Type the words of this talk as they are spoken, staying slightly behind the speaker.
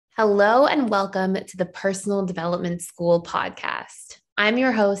Hello and welcome to the Personal Development School podcast. I'm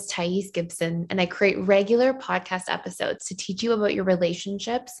your host, Thais Gibson, and I create regular podcast episodes to teach you about your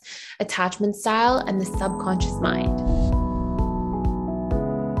relationships, attachment style, and the subconscious mind.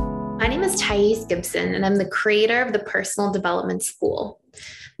 My name is Thais Gibson, and I'm the creator of the Personal Development School.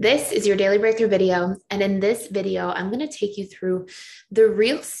 This is your daily breakthrough video, and in this video, I'm going to take you through the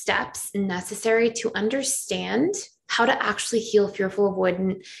real steps necessary to understand how to actually heal fearful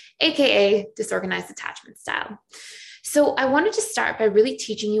avoidant, aka disorganized attachment style. So I wanted to start by really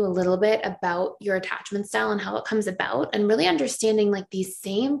teaching you a little bit about your attachment style and how it comes about, and really understanding like these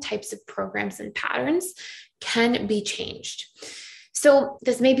same types of programs and patterns can be changed. So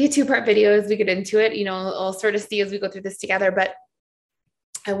this may be a two-part video as we get into it. I'll sort of see as we go through this together, but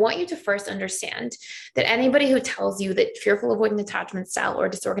I want you to first understand that anybody who tells you that fearful avoidant attachment style or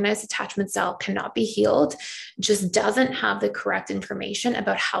disorganized attachment style cannot be healed just doesn't have the correct information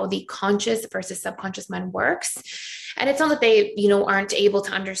about how the conscious versus subconscious mind works. And it's not that they, aren't able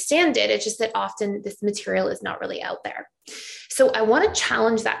to understand it. It's just that often this material is not really out there. So I want to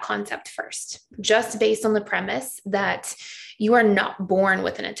challenge that concept first, just based on the premise that you are not born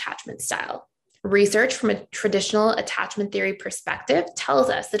with an attachment style. Research from a traditional attachment theory perspective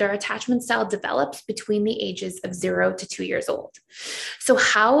tells us that our attachment style develops between the ages of 0 to 2 years old. So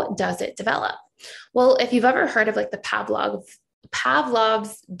how does it develop? Well, if you've ever heard of like the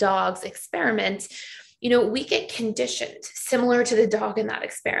Pavlov's dog's experiment, we get conditioned similar to the dog in that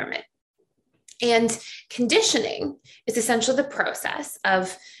experiment. And conditioning is essentially the process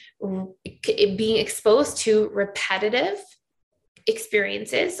of being exposed to repetitive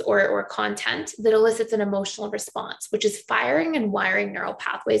experiences or content that elicits an emotional response, which is firing and wiring neural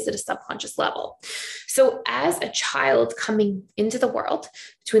pathways at a subconscious level. So as a child coming into the world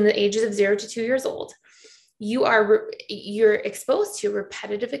between the ages of 0 to 2 years old, you're exposed to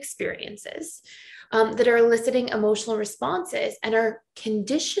repetitive experiences that are eliciting emotional responses and are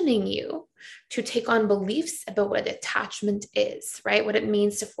conditioning you to take on beliefs about what attachment is, right? What it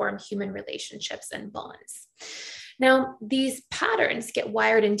means to form human relationships and bonds. Now, these patterns get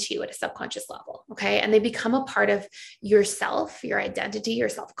wired into you at a subconscious level, okay? And they become a part of yourself, your identity, your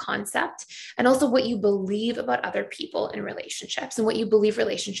self-concept, and also what you believe about other people in relationships and what you believe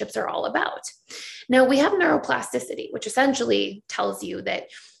relationships are all about. Now, we have neuroplasticity, which essentially tells you that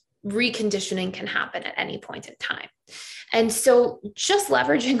reconditioning can happen at any point in time. And so just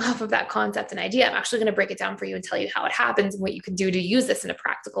leveraging off of that concept and idea, I'm actually going to break it down for you and tell you how it happens and what you can do to use this in a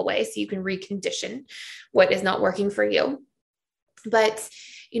practical way so you can recondition what is not working for you. But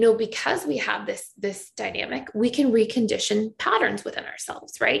because we have this dynamic, we can recondition patterns within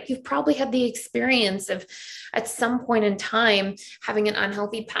ourselves, right? You've probably had the experience of at some point in time having an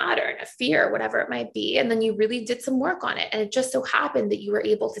unhealthy pattern, a fear, whatever it might be, and then you really did some work on it. And it just so happened that you were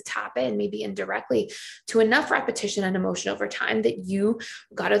able to tap in, maybe indirectly, to enough repetition and emotion over time that you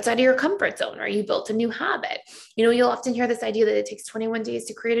got outside of your comfort zone or you built a new habit. You'll often hear this idea that it takes 21 days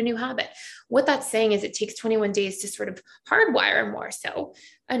to create a new habit. What that's saying is it takes 21 days to sort of hardwire more so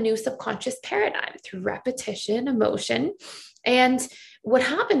a new subconscious paradigm through repetition, emotion. And what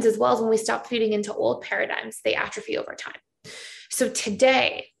happens as well is when we stop feeding into old paradigms, they atrophy over time. So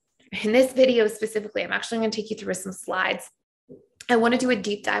today, in this video specifically, I'm actually going to take you through some slides. I want to do a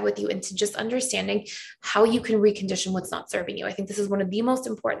deep dive with you into just understanding how you can recondition what's not serving you. I think this is one of the most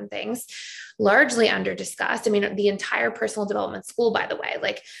important things, largely under discussed. I mean, the entire personal development school, by the way,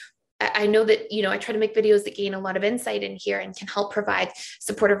 I know that, I try to make videos that gain a lot of insight in here and can help provide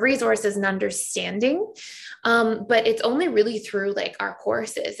supportive resources and understanding. But it's only really through our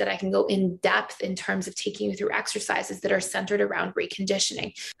courses that I can go in depth in terms of taking you through exercises that are centered around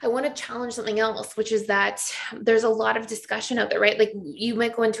reconditioning. I want to challenge something else, which is that there's a lot of discussion out there, right? Like you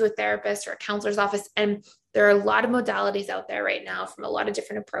might go into a therapist or a counselor's office, and there are a lot of modalities out there right now from a lot of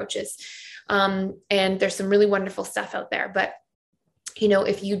different approaches. And there's some really wonderful stuff out there. But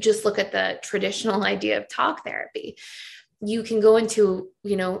if you just look at the traditional idea of talk therapy, you can go into,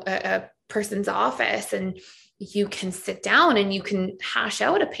 a person's office and you can sit down and you can hash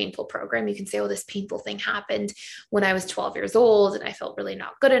out a painful program. You can say, oh, this painful thing happened when I was 12 years old and I felt really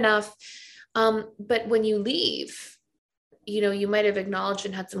not good enough. But when you leave, you might have acknowledged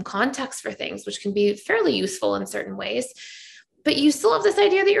and had some context for things, which can be fairly useful in certain ways. But you still have this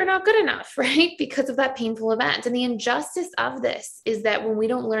idea that you're not good enough, right? Because of that painful event. And the injustice of this is that when we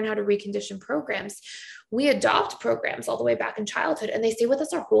don't learn how to recondition programs, we adopt programs all the way back in childhood and they stay with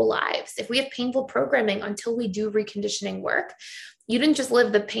us our whole lives. If we have painful programming until we do reconditioning work, you didn't just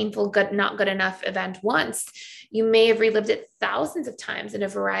live the painful, not good enough event once. You may have relived it thousands of times in a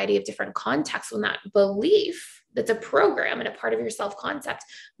variety of different contexts when that belief that's a program and a part of your self-concept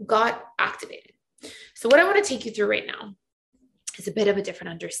got activated. So what I want to take you through right now is a bit of a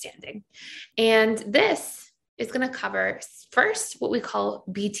different understanding. And this is going to cover first what we call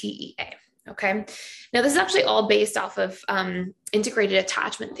BTEA. Okay. Now, this is actually all based off of integrated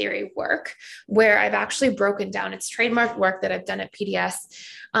attachment theory work, where I've actually broken down its trademark work that I've done at PDS,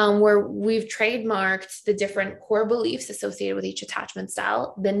 where we've trademarked the different core beliefs associated with each attachment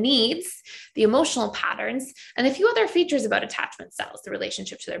style, the needs, the emotional patterns, and a few other features about attachment styles, the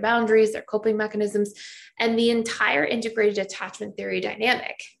relationship to their boundaries, their coping mechanisms, and the entire integrated attachment theory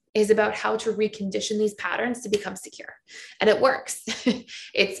dynamic is about how to recondition these patterns to become secure. And it works.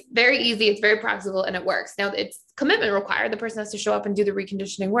 It's very easy. It's very practical and it works. Now it's commitment required. The person has to show up and do the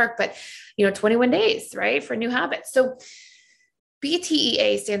reconditioning work, but 21 days, right? For new habits. So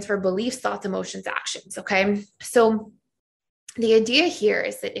BTEA stands for beliefs, thoughts, emotions, actions. Okay. So the idea here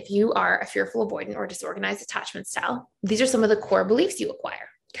is that if you are a fearful, avoidant, or disorganized attachment style, these are some of the core beliefs you acquire.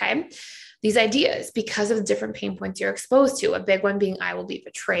 Okay. These ideas, because of the different pain points you're exposed to, a big one being I will be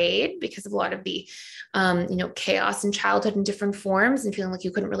betrayed because of a lot of the, chaos in childhood in different forms and feeling like you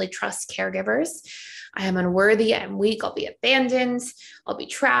couldn't really trust caregivers. I am unworthy. I'm weak. I'll be abandoned. I'll be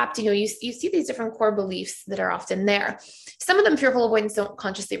trapped. You see these different core beliefs that are often there. Some of them fearful avoidance don't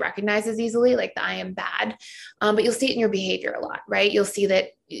consciously recognize as easily, like the I am bad, but you'll see it in your behavior a lot, right? You'll see that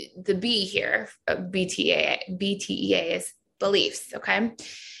the B here, BTEA is beliefs. Okay.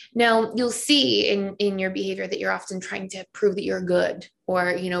 Now you'll see in your behavior that you're often trying to prove that you're good,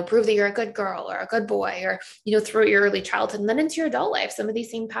 or, prove that you're a good girl or a good boy, or, throughout your early childhood and then into your adult life, some of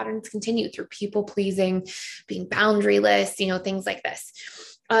these same patterns continue through people pleasing, being boundaryless, things like this.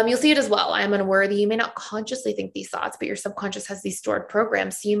 You'll see it as well. I am unworthy. You may not consciously think these thoughts, but your subconscious has these stored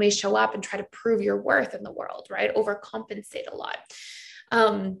programs. So you may show up and try to prove your worth in the world, right? Overcompensate a lot.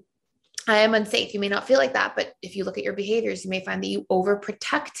 I am unsafe. You may not feel like that, but if you look at your behaviors, you may find that you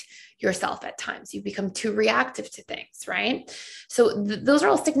overprotect yourself at times. You become too reactive to things, right? So those are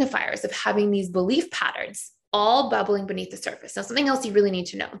all signifiers of having these belief patterns all bubbling beneath the surface. Now, something else you really need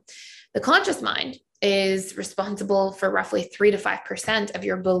to know. The conscious mind is responsible for roughly 3 to 5% of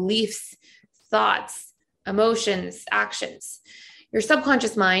your beliefs, thoughts, emotions, actions. Your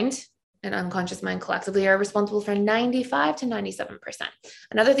subconscious mind and unconscious mind collectively are responsible for 95 to 97%.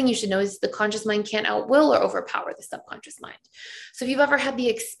 Another thing you should know is the conscious mind can't outwill or overpower the subconscious mind. So if you've ever had the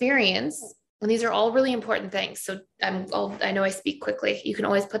experience, and these are all really important things. So I know I speak quickly. You can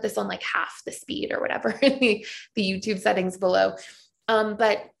always put this on like half the speed or whatever in the YouTube settings below.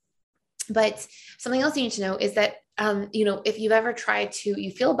 But something else you need to know is that if you've ever tried to,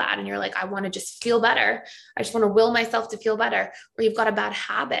 you feel bad and you're like, I want to just feel better. I just want to will myself to feel better. Or you've got a bad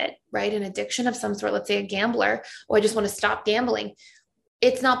habit, right? An addiction of some sort, let's say a gambler, or I just want to stop gambling.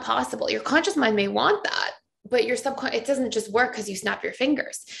 It's not possible. Your conscious mind may want that, but your subconscious, it doesn't just work because you snap your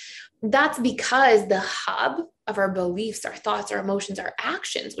fingers. That's because the hub of our beliefs, our thoughts, our emotions, our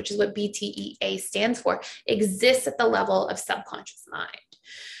actions, which is what BTEA stands for, exists at the level of subconscious mind.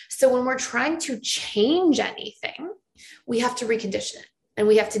 So when we're trying to change anything, we have to recondition it, and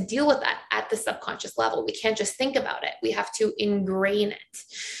we have to deal with that at the subconscious level. We can't just think about it. We have to ingrain it.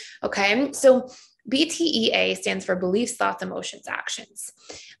 Okay. So BTEA stands for beliefs, thoughts, emotions, actions.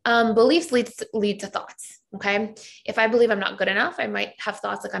 Beliefs lead to thoughts. Okay. If I believe I'm not good enough, I might have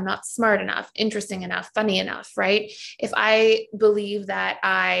thoughts like I'm not smart enough, interesting enough, funny enough, right? If I believe that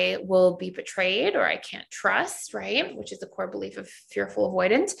I will be betrayed or I can't trust, right? Which is the core belief of fearful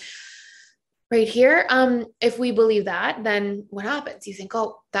avoidant right here. If we believe that, then what happens? You think,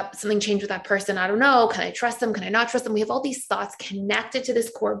 oh, that something changed with that person. I don't know. Can I trust them? Can I not trust them? We have all these thoughts connected to this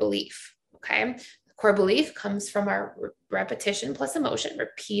core belief. Okay. Core belief comes from our repetition plus emotion,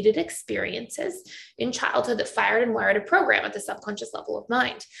 repeated experiences in childhood that fired and wired a program at the subconscious level of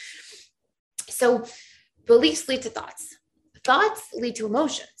mind. So beliefs lead to thoughts. Thoughts lead to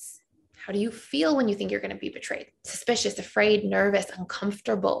emotions. How do you feel when you think you're going to be betrayed? Suspicious, afraid, nervous,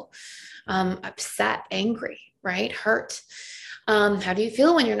 uncomfortable, upset, angry, right? Hurt. How do you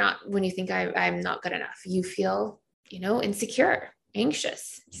feel when you think I'm not good enough? You feel, insecure,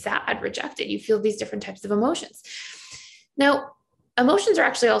 anxious, sad, rejected. You feel these different types of emotions. Now, emotions are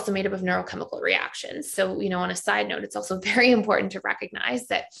actually also made up of neurochemical reactions. So, on a side note, it's also very important to recognize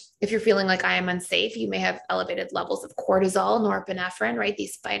that if you're feeling like I am unsafe, you may have elevated levels of cortisol, norepinephrine, right?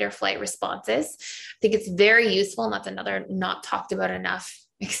 These fight or flight responses. I think it's very useful. And that's another not talked about enough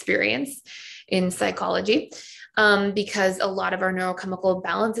experience in psychology. Because a lot of our neurochemical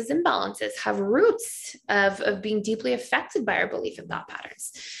balances and imbalances have roots of being deeply affected by our belief in thought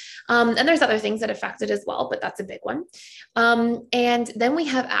patterns. And there's other things that affect it as well, but that's a big one. And then we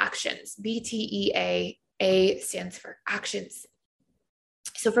have actions. BTEA A stands for actions.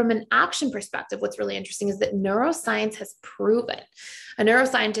 So from an action perspective, what's really interesting is that neuroscience has proven, a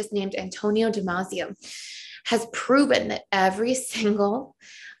neuroscientist named Antonio Damasio has proven that every single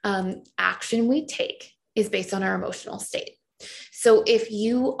action we take is based on our emotional state. So if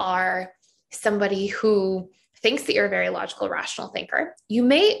you are somebody who thinks that you're a very logical, rational thinker, you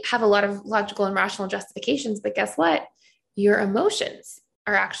may have a lot of logical and rational justifications, but guess what? Your emotions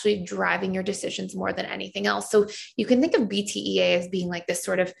are actually driving your decisions more than anything else. So you can think of BTEA as being like this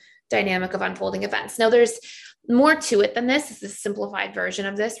sort of dynamic of unfolding events. Now, there's more to it than this. This is a simplified version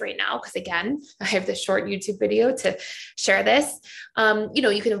of this right now, because again, I have this short YouTube video to share this.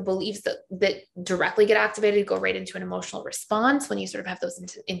 You can have beliefs that directly get activated, go right into an emotional response when you sort of have those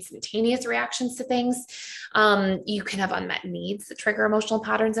instantaneous reactions to things. You can have unmet needs that trigger emotional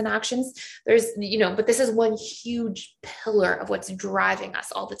patterns and actions. But this is one huge pillar of what's driving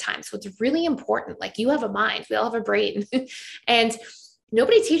us all the time. So it's really important. Like, you have a mind, we all have a brain, and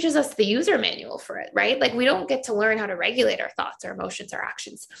nobody teaches us the user manual for it, right? Like, we don't get to learn how to regulate our thoughts, our emotions, our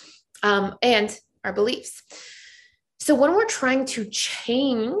actions, and our beliefs. So when we're trying to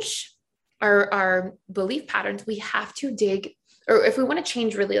change our belief patterns, we have to dig, or if we want to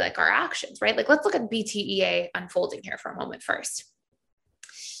change really like our actions, right? Like, let's look at BTEA unfolding here for a moment first.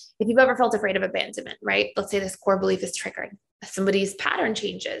 If you've ever felt afraid of abandonment, right? Let's say this core belief is triggered. Somebody's pattern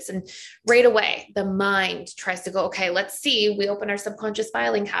changes, and right away the mind tries to go, okay, let's see. We open our subconscious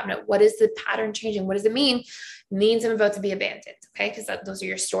filing cabinet. What is the pattern changing? What does it mean? It means I'm about to be abandoned. Okay. Because those are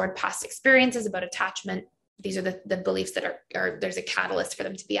your stored past experiences about attachment. These are the beliefs that are there's a catalyst for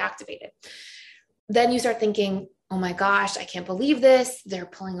them to be activated. Then you start thinking, oh my gosh, I can't believe this. They're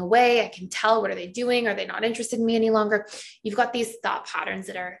pulling away. I can tell. What are they doing? Are they not interested in me any longer? You've got these thought patterns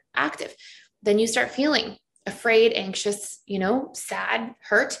that are active. Then you start feeling afraid, anxious, sad,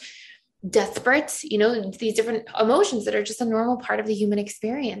 hurt, desperate, these different emotions that are just a normal part of the human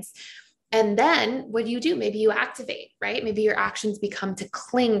experience. And then what do? Maybe you activate, right? Maybe your actions become to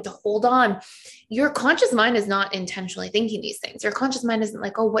cling, to hold on. Your conscious mind is not intentionally thinking these things. Your conscious mind isn't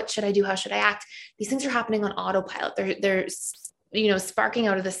like, oh, what should I do? How should I act? These things are happening on autopilot. They're sparking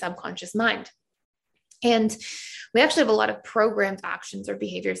out of the subconscious mind. And we actually have a lot of programmed actions or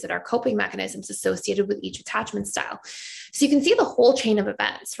behaviors that are coping mechanisms associated with each attachment style. So you can see the whole chain of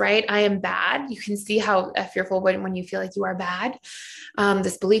events, right? I am bad. You can see how fearful when you feel like you are bad.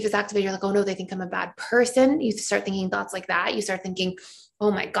 This belief is activated. You're like, oh no, they think I'm a bad person. You start thinking thoughts like that. You start thinking,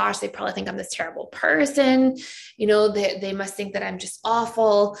 oh my gosh, they probably think I'm this terrible person. They must think that I'm just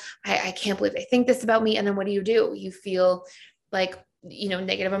awful. I can't believe they think this about me. And then what do? You feel like,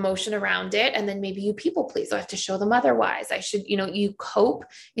 negative emotion around it. And then maybe you people please. I have to show them otherwise. I should, you cope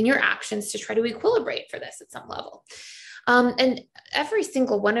in your actions to try to equilibrate for this at some level. And every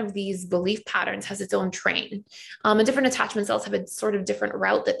single one of these belief patterns has its own train. And different attachment styles have a sort of different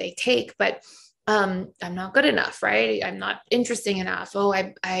route that they take, but I'm not good enough, right? I'm not interesting enough. Oh,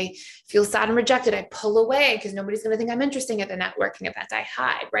 I feel sad and rejected. I pull away because nobody's going to think I'm interesting at the networking event. I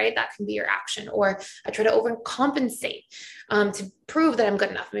hide, right? That can be your action. Or I try to overcompensate to prove that I'm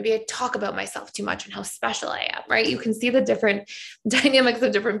good enough. Maybe I talk about myself too much and how special I am, right? You can see the different dynamics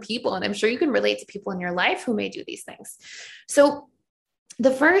of different people. And I'm sure you can relate to people in your life who may do these things. So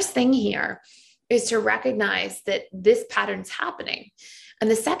the first thing here is to recognize that this pattern's happening. And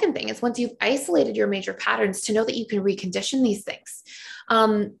the second thing is, once you've isolated your major patterns, to know that you can recondition these things.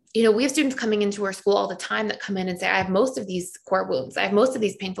 We have students coming into our school all the time that come in and say, I have most of these core wounds. I have most of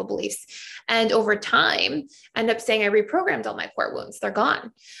these painful beliefs. And over time, end up saying I reprogrammed all my core wounds. They're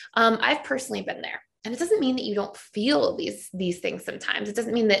gone. I've personally been there. And it doesn't mean that you don't feel these things sometimes. It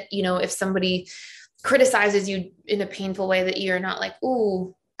doesn't mean that, if somebody criticizes you in a painful way, that you're not like,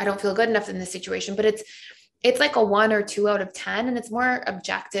 ooh, I don't feel good enough in this situation. But it's like a 1 or 2 out of 10, and it's more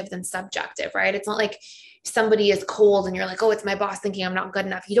objective than subjective, right? It's not like somebody is cold and you're like, oh, it's my boss thinking I'm not good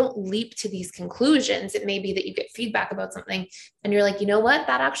enough. You don't leap to these conclusions. It may be that you get feedback about something and you're like, you know what,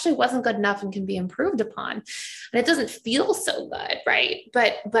 that actually wasn't good enough and can be improved upon. And it doesn't feel so good, right?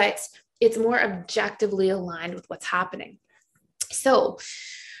 But it's more objectively aligned with what's happening. So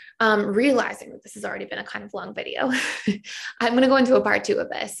realizing that this has already been a kind of long video, I'm going to go into a part 2 of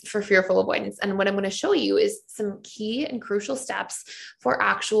this for fearful avoidance. And what I'm going to show you is some key and crucial steps for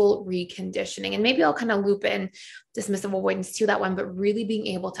actual reconditioning. And maybe I'll kind of loop in dismissive avoidance to that one, but really being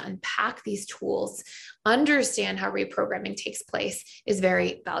able to unpack these tools, understand how reprogramming takes place is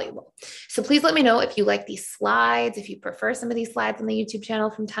very valuable. So please let me know if you like these slides, if you prefer some of these slides on the YouTube channel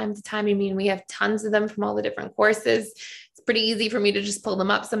from time to time. I mean, we have tons of them from all the different courses. It's pretty easy for me to just pull them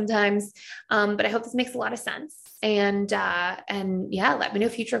up sometimes, but I hope this makes a lot of sense. And yeah, let me know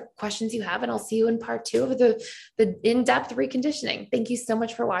future questions you have, and I'll see you in part 2 of the in-depth reconditioning. Thank you so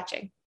much for watching.